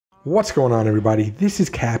What's going on, everybody? This is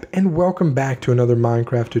Cap and welcome back to another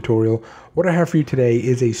Minecraft tutorial. What I have for you today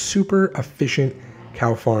is a super efficient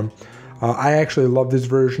cow farm. I actually love this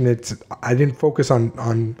version. I didn't focus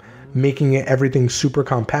on making everything super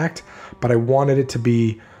compact, but I wanted it to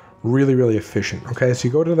be really efficient. Okay, so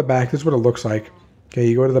you go to the back. This is what it looks like. Okay,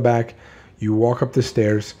 you go to the back, you walk up the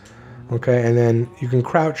stairs, okay, and then you can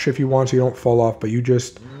crouch if you want so you don't fall off, but you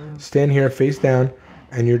just stand here face down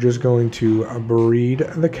and you're just going to breed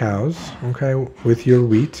the cows, okay, with your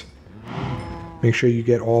wheat. Make sure you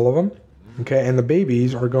get all of them, okay, and the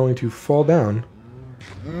babies are going to fall down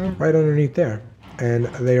right underneath there, and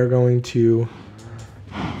they are going to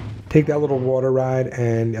take that little water ride,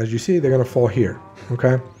 and as you see, they're going to fall here,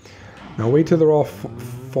 okay. Now wait till they're all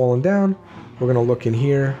falling down. We're going to look in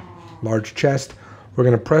here, large chest. We're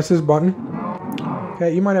going to press this button,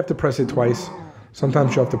 okay. You might have to press it twice.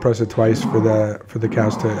 Sometimes you have to press it twice for the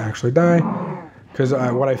cows to actually die, because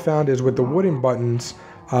what I found is with the wooden buttons,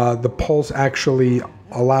 the pulse actually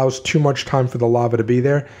allows too much time for the lava to be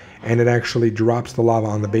there, and it actually drops the lava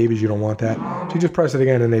on the babies. You don't want that, so you just press it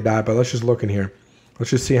again and they die. But let's just look in here. Let's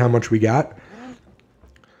just see how much we got.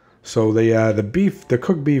 So the beef, the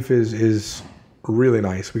cooked beef is really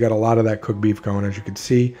nice. We got a lot of that cooked beef going, as you can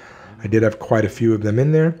see. I did have quite a few of them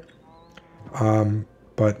in there.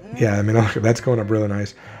 But yeah, I mean, that's going up really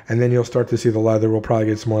nice. And then you'll start to see the leather. We'll probably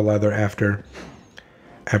get some more leather after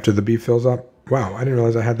the beef fills up. Wow, I didn't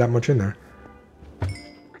realize I had that much in there.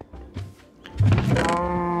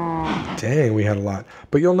 Dang, we had a lot.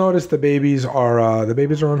 But you'll notice the babies are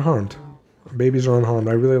unharmed. Babies are unharmed.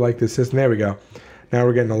 I really like this system. There we go. Now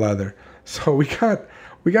we're getting the leather. So we got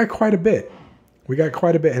quite a bit. We got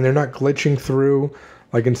quite a bit, and they're not glitching through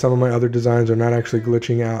like in some of my other designs. They're not actually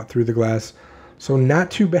glitching out through the glass. So not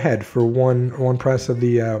too bad for one press of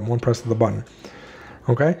the button.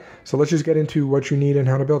 Okay, so let's just get into what you need and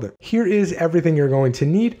how to build it. Here is everything you're going to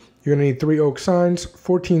need. You're going to need 3 oak signs,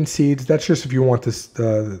 14 seeds. That's just if you want this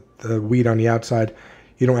the wheat on the outside.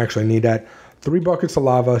 You don't actually need that. 3 buckets of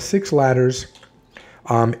lava, 6 ladders,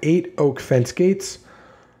 8 oak fence gates.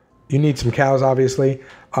 You need some cows, obviously.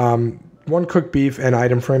 1 cooked beef and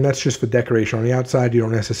item frame. That's just for decoration on the outside. You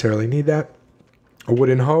don't necessarily need that. A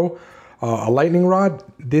wooden hoe. A lightning rod.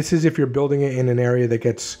 This is if you're building it in an area that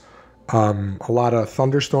gets a lot of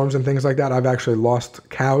thunderstorms and things like that. I've actually lost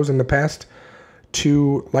cows in the past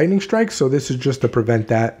to lightning strikes, so this is just to prevent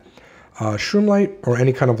that. Shroom light or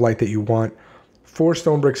any kind of light that you want. 4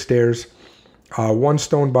 stone brick stairs, 1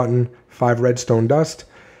 stone button, 5 redstone dust.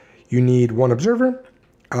 You need 1 observer,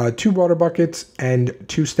 2 water buckets, and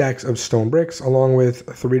 2 stacks of stone bricks, along with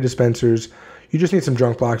 3 dispensers. You just need some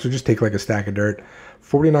junk blocks, so just take like a stack of dirt.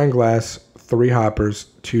 49 glass, 3 hoppers,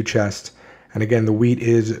 2 chests, and again, the wheat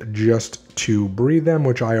is just to breed them,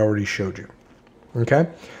 which I already showed you. Okay,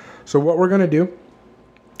 so what we're going to do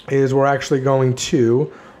is we're actually going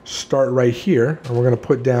to start right here, and we're going to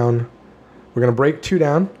put down, we're going to break 2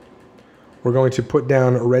 down. We're going to put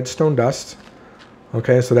down redstone dust.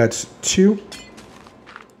 Okay, so that's 2,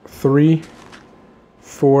 3,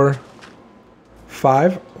 4,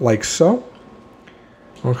 5, like so.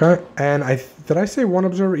 Okay, and did I say 1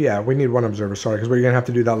 observer? Yeah, we need 1 observer, sorry, because we're going to have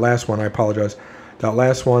to do that last one. I apologize. That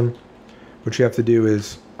last one, what you have to do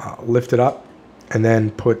is lift it up and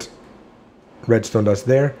then put redstone dust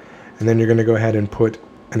there, and then you're going to go ahead and put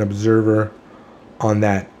an observer on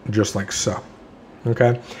that, just like so.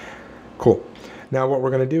 Okay, cool. Now what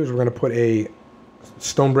we're going to do is we're going to put a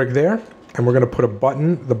stone brick there, and we're going to put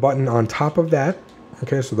the button on top of that.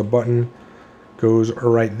 Okay, so the button goes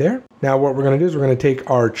right there. Now what we're going to do is we're going to take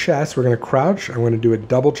our chest, we're going to crouch, I'm going to do a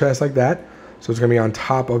double chest like that. So it's going to be on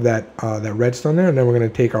top of that redstone there, and then we're going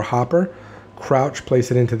to take our hopper, crouch, place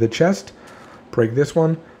it into the chest, break this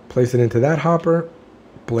one, place it into that hopper,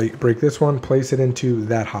 break this one, place it into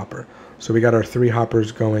that hopper. So we got our 3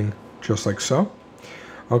 hoppers going just like so.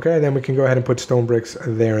 Okay, then we can go ahead and put stone bricks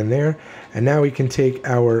there and there. And now we can take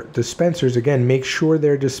our dispensers, again, make sure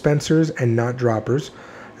they're dispensers and not droppers.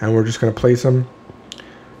 And we're just going to place them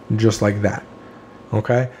just like that.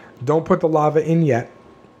 Okay, don't put the lava in yet.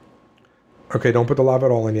 Okay, don't put the lava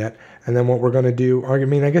at all in yet. And then what we're going to do, I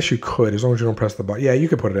mean, I guess you could, as long as you don't press the button. Yeah, you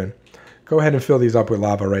could put it in. Go ahead and fill these up with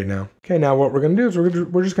lava right now. Okay, now what we're going to do is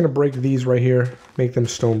we're just going to break these right here, make them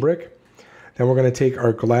stone brick. Then we're going to take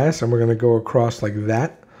our glass and we're going to go across like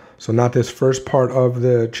that. So not this first part of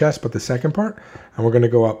the chest, but the second part. And we're going to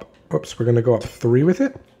go up, oops, we're going to go up 3 with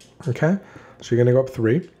it. Okay, so you're going to go up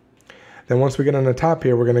 3. Then once we get on the top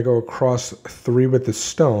here, we're going to go across 3 with the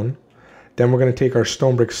stone. Then we're going to take our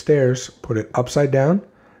stone brick stairs, put it upside down,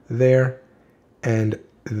 there, and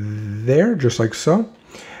there, just like so.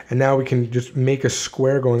 And now we can just make a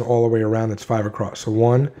square going all the way around that's 5 across. So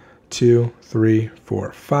 1, 2, 3,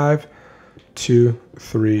 4, 5, 2,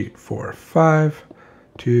 3, 4, 5,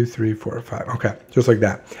 2, 3, 4, 5. Okay, just like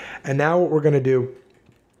that. And now what we're going to do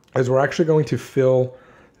is we're actually going to fill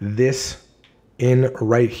this in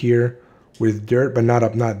right here with dirt, but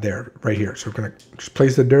not there, right here. So we're going to just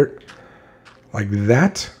place the dirt like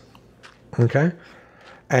that. Okay.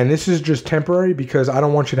 And this is just temporary because I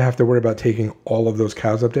don't want you to have to worry about taking all of those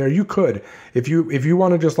cows up there. You could, if you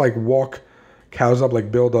want to just like walk cows up,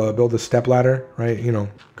 like build a step ladder, right? You know,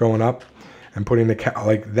 going up and putting the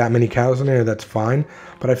like that many cows in there, that's fine.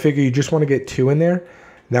 But I figure you just want to get 2 in there.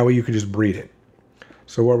 That way you could just breed it.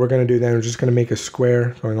 So what we're going to do then, we're just going to make a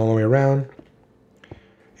square going all the way around.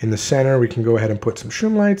 In the center, we can go ahead and put some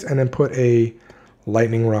shroom lights and then put a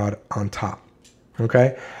lightning rod on top.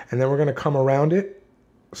 Okay, and then we're going to come around it.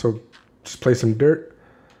 So just place some dirt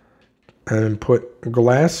and put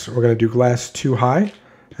glass. We're going to do glass 2 high,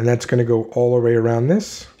 and that's going to go all the way around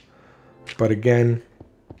this. But again,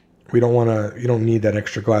 you don't need that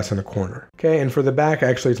extra glass in the corner. Okay, and for the back,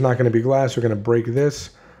 actually, it's not going to be glass. We're going to break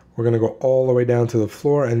this. We're going to go all the way down to the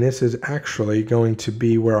floor, and this is actually going to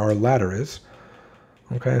be where our ladder is.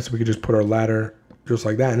 Okay, so we could just put our ladder just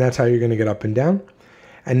like that, and that's how you're going to get up and down.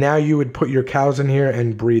 And now you would put your cows in here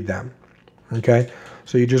and breed them. Okay.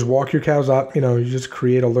 So you just walk your cows up, you know, you just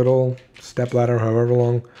create a little step ladder, however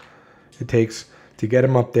long it takes to get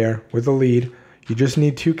them up there with a lead. You just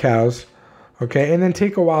need 2 cows, okay? And then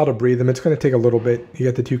take a while to breed them. It's going to take a little bit. You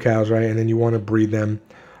get the 2 cows, right? And then you want to breed them,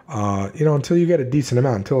 you know, until you get a decent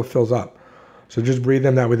amount, until it fills up. So just breed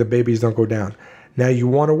them, that way the babies don't go down. Now you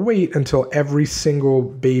want to wait until every single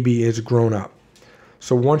baby is grown up.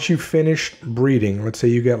 So once you finish breeding, let's say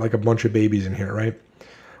you get like a bunch of babies in here, right?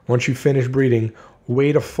 Once you finish breeding,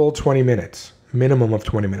 wait a full 20 minutes, minimum of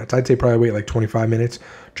 20 minutes. I'd say probably wait like 25 minutes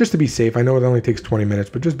just to be safe. I know it only takes 20 minutes,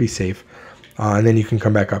 but just be safe. And then you can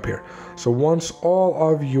come back up here. So once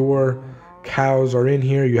all of your cows are in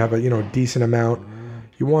here, you have a decent amount.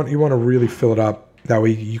 You want to really fill it up. That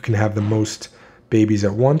way you can have the most babies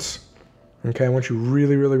at once. Okay, once you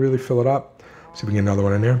really fill it up, see if we can get another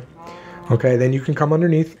one in there. Okay, then you can come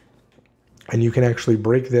underneath and you can actually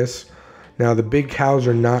break this. Now the big cows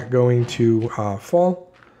are not going to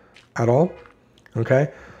fall at all.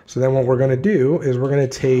 Okay, so then what we're going to do is we're going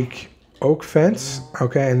to take oak fence.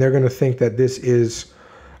 Okay, and they're going to think that this is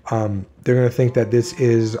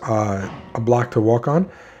a block to walk on.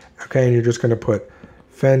 Okay, and you're just going to put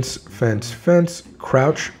fence, fence, fence,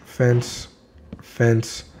 crouch, fence,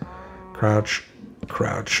 fence, crouch,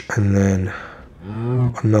 crouch, and then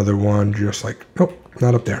another one just like, nope,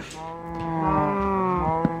 not up there.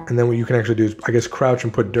 And then what you can actually do is, I guess, crouch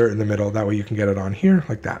and put dirt in the middle. That way you can get it on here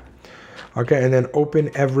like that. Okay, and then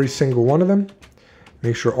open every single one of them.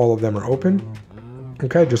 Make sure all of them are open.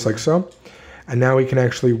 Okay, just like so. And now we can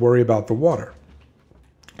actually worry about the water.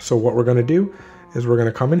 So what we're going to do is we're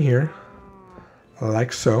going to come in here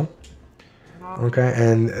like so. Okay,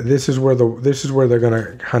 and this is where they're going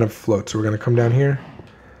to kind of float. So we're going to come down here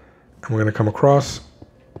and we're going to come across.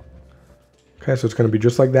 Okay, so it's going to be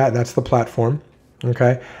just like that. That's the platform.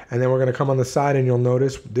 Okay, and then we're going to come on the side and you'll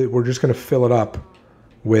notice that we're just going to fill it up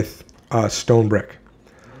with stone brick.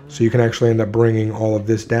 So you can actually end up bringing all of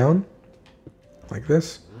this down like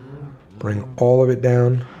this. Bring all of it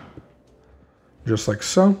down just like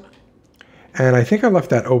so. And I think I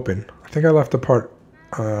left that open. I think I left the part,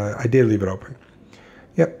 I did leave it open.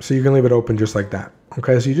 Yep, so you can leave it open just like that.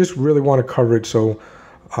 Okay, so you just really want to cover it so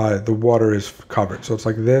the water is covered. So it's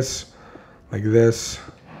like this, like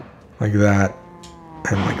that,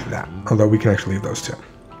 and like that. Although we can actually leave those two.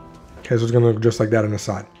 Okay, so it's going to look just like that on the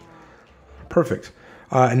side. Perfect.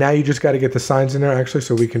 And now you just got to get the signs in there, actually,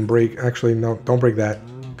 so we can break. Actually, no, don't break that,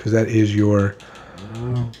 because that is your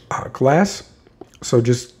glass. So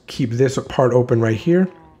just keep this part open right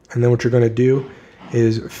here. And then what you're going to do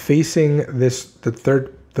is facing this, the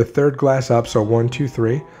third glass up. So 1, 2,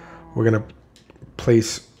 3. We're going to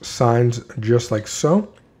place signs just like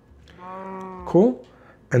so. Cool.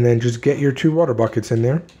 And then just get your 2 water buckets in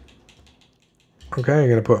there. Okay, you're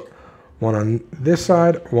going to put one on this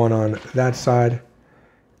side, one on that side.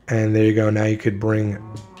 And there you go. Now you could bring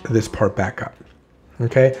this part back up.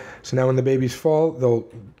 Okay, so now when the babies fall, they'll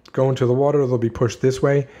go into the water. They'll be pushed this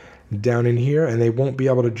way, down in here, and they won't be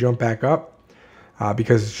able to jump back up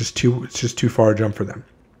because it's just too far a jump for them.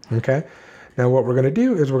 Okay, now what we're going to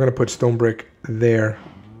do is we're going to put stone brick there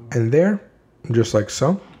and there, just like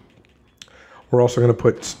so. We're also going to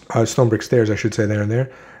put stone brick stairs, I should say, there and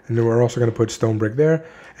there. And then we're also going to put stone brick there.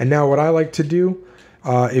 And now what I like to do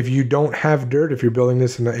If you don't have dirt, if you're building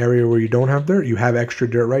this in an area where you don't have dirt, you have extra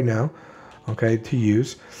dirt right now, okay, to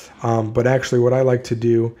use. But actually what I like to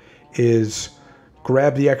do is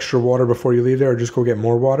grab the extra water before you leave there, or just go get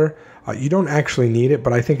more water. You don't actually need it,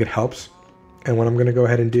 but I think it helps. And what I'm going to go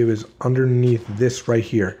ahead and do is underneath this right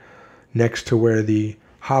here, next to where the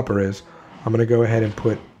hopper is, I'm going to go ahead and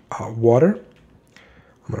put water.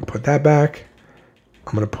 I'm going to put that back.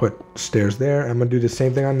 I'm going to put stairs there. I'm going to do the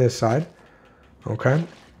same thing on this side. Okay.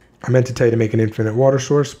 I meant to tell you to make an infinite water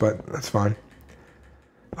source, but that's fine.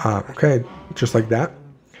 Okay, just like that.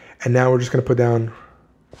 And now we're just going to put down,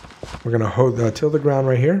 we're going to till the ground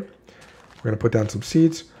right here. We're going to put down some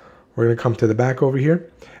seeds. We're going to come to the back over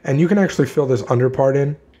here. And you can actually fill this under part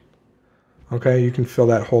in. Okay, you can fill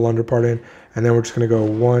that whole under part in. And then we're just going to go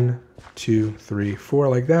 1, 2, 3, 4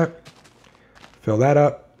 like that. Fill that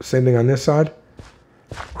up. Same thing on this side.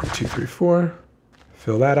 1, 2, 3, 4.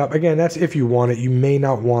 Fill that up. Again, that's if you want it. You may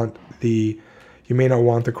not want the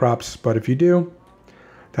crops, but if you do,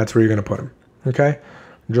 that's where you're going to put them. Okay,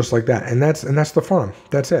 just like that. And that's the farm.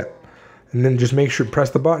 That's it. And then just make sure, press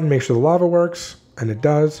the button, make sure the lava works, and it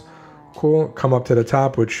does. Cool. Come up to the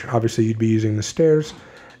top, which obviously you'd be using the stairs,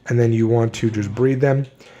 and then you want to just breed them,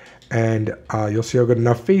 and you'll see how good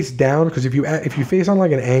enough. Face down, because if you face on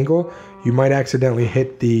like an angle, you might accidentally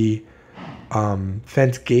hit the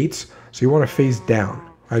fence gates. So you want to face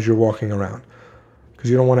down as you're walking around, because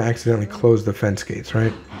you don't want to accidentally close the fence gates,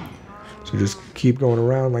 right? So just keep going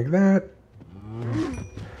around like that.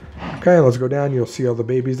 Okay, let's go down. You'll see all the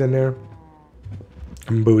babies in there.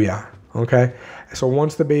 And booyah. Okay, so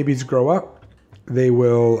once the babies grow up, they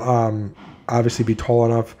will obviously be tall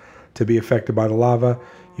enough to be affected by the lava.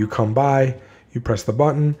 You come by, you press the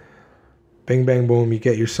button, bing, bang, boom, you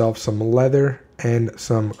get yourself some leather and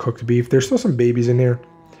some cooked beef. There's still some babies in here.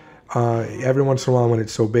 Every once in a while when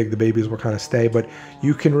it's so big, the babies will kind of stay, but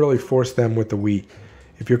you can really force them with the wheat.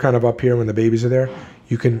 If you're kind of up here when the babies are there,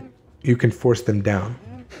 you can force them down.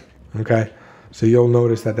 Okay, so you'll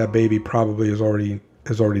notice that baby probably is already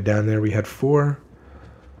down there. We had 4,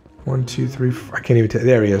 1, 2, 3, 4. I can't even tell.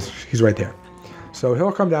 There he is. He's right there. So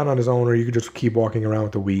he'll come down on his own, or you could just keep walking around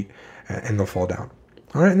with the wheat, and they'll fall down.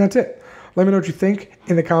 All right, and that's it. Let me know what you think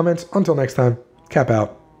in the comments. Until next time, cap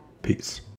out. Peace.